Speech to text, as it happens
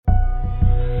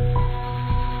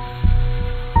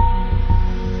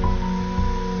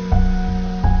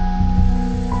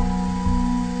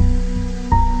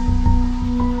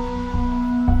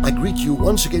you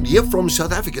once again here from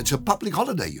South Africa. It's a public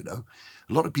holiday, you know.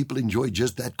 A lot of people enjoy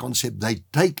just that concept. They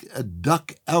take a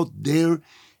duck out there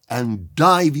and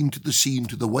dive into the sea,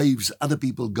 into the waves. Other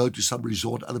people go to some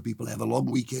resort. Other people have a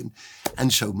long weekend.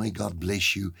 And so may God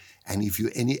bless you. And if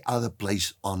you're any other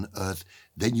place on earth,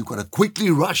 then you've got to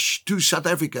quickly rush to South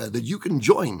Africa that you can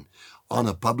join on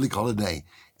a public holiday.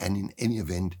 And in any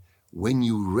event, when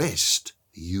you rest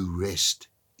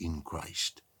in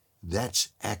Christ. That's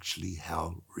actually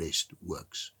how rest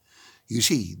works. You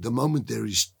see, the moment there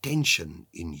is tension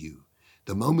in you,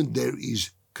 the moment there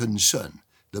is concern,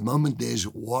 the moment there's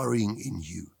worrying in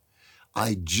you,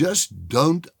 I just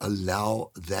don't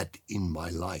allow that in my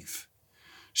life.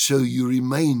 So you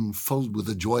remain filled with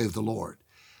the joy of the Lord.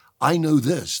 I know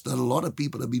this, that a lot of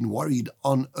people have been worried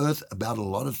on earth about a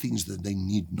lot of things that they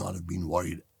need not have been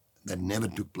worried, that never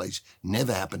took place,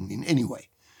 never happened in any way.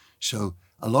 So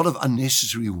a lot of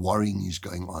unnecessary worrying is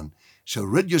going on. So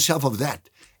rid yourself of that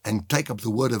and take up the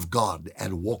Word of God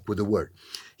and walk with the Word.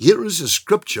 Here is a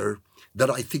scripture that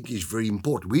I think is very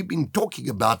important. We've been talking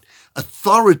about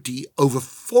authority over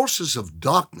forces of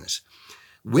darkness.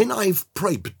 When I've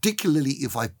prayed, particularly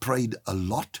if I prayed a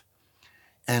lot,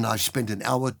 and I spent an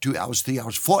hour, 2 hours, 3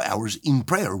 hours, 4 hours in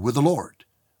prayer with the Lord.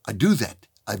 I do that.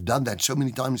 I've done that so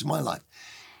many times in my life.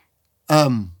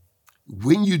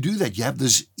 When you do that, you have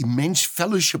this immense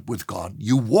fellowship with God.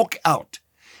 You walk out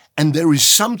and there is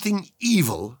something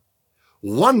evil,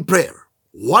 one prayer,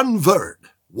 one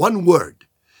word,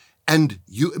 and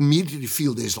you immediately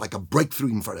feel there's like a breakthrough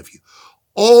in front of you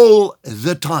all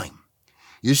the time.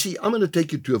 You see, I'm going to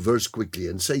take you to a verse quickly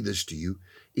and say this to you.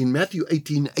 In Matthew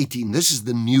 18:18, this is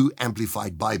the New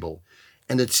Amplified Bible,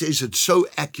 and it says it so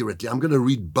accurately. I'm going to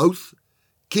read both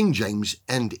King James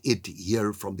and it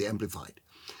here from the Amplified.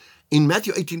 In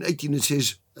Matthew 18:18, it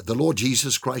says, the Lord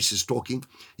Jesus Christ is talking.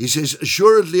 He says,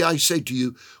 assuredly I say to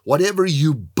you, whatever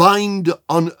you bind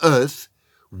on earth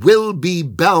will be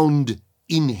bound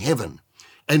in heaven,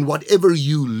 and whatever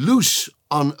you loose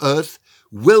on earth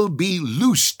will be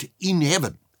loosed in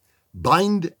heaven.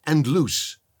 Bind and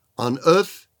loose on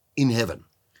earth, in heaven.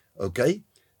 Okay?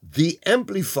 The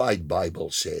Amplified Bible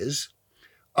says,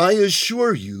 I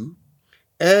assure you,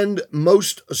 and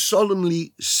most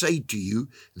solemnly say to you,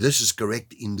 this is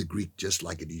correct in the Greek, just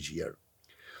like it is here.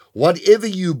 Whatever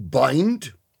you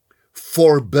bind,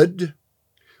 forbid,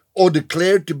 or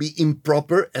declare to be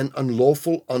improper and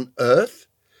unlawful on earth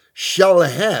shall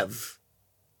have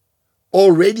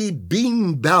already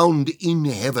been bound in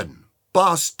heaven.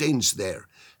 Past tense there.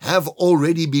 Have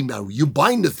already been bound. You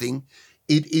bind a thing,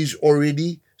 it is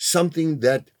already something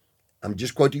that, I'm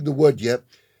just quoting the word here,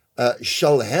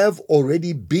 shall have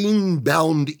already been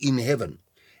bound in heaven.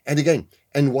 And again,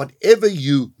 and whatever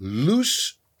you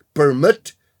loose,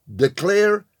 permit,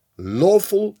 declare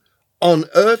lawful on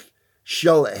earth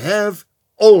shall have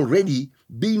already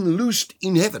been loosed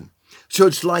in heaven. So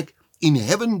it's like in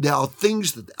heaven there are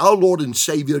things that our Lord and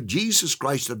Savior Jesus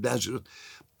Christ of Nazareth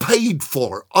paid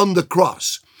for on the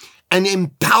cross and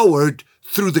empowered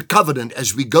through the covenant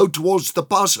as we go towards the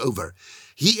Passover.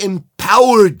 He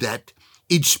empowered that.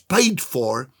 It's paid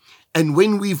for, and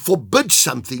when we forbid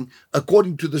something,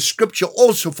 according to the scripture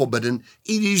also forbidden,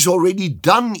 it is already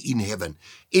done in heaven.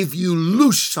 If you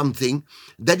loose something,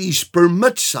 that is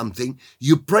permit something,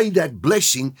 you pray that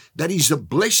blessing, that is a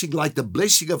blessing like the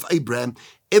blessing of Abraham,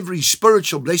 every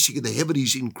spiritual blessing in the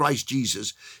heavens in Christ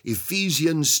Jesus.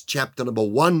 Ephesians chapter number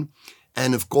 1,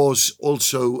 and of course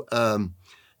also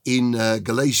in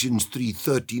Galatians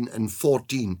 3:13 and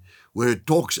 14, where it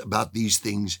talks about these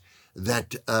things,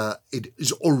 that it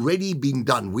is already being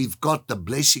done. We've got the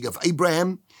blessing of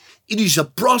Abraham. It is a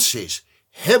process,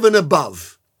 heaven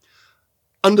above,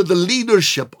 under the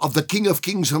leadership of the King of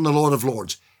Kings and the Lord of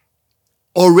Lords.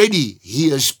 Already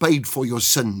he has paid for your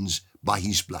sins by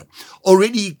his blood.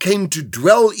 Already he came to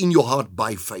dwell in your heart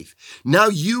by faith. Now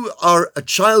you are a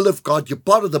child of God. You're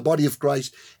part of the body of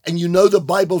Christ. And you know the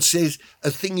Bible says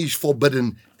a thing is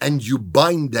forbidden and you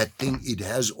bind that thing. It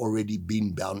has already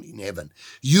been bound in heaven.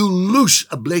 You loose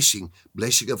a blessing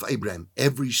of Abraham,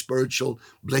 every spiritual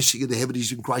blessing in the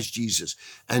heavens in Christ Jesus.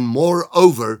 And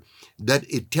moreover, that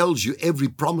it tells you every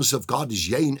promise of God is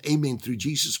yea and amen through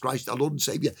Jesus Christ, our Lord and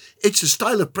Savior. It's a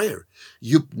style of prayer.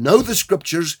 You know the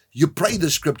scriptures, you pray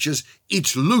the scriptures,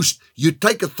 it's loosed. You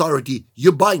take authority,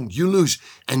 you bind, you loose.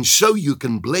 And so you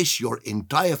can bless your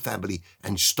entire family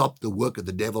and stop the work of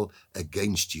the devil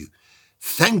against you.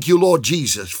 Thank you, Lord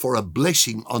Jesus, for a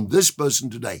blessing on this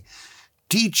person today.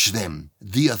 Teach them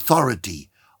the authority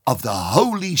of the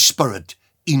Holy Spirit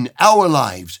in our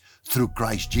lives through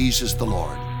Christ Jesus the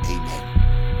Lord.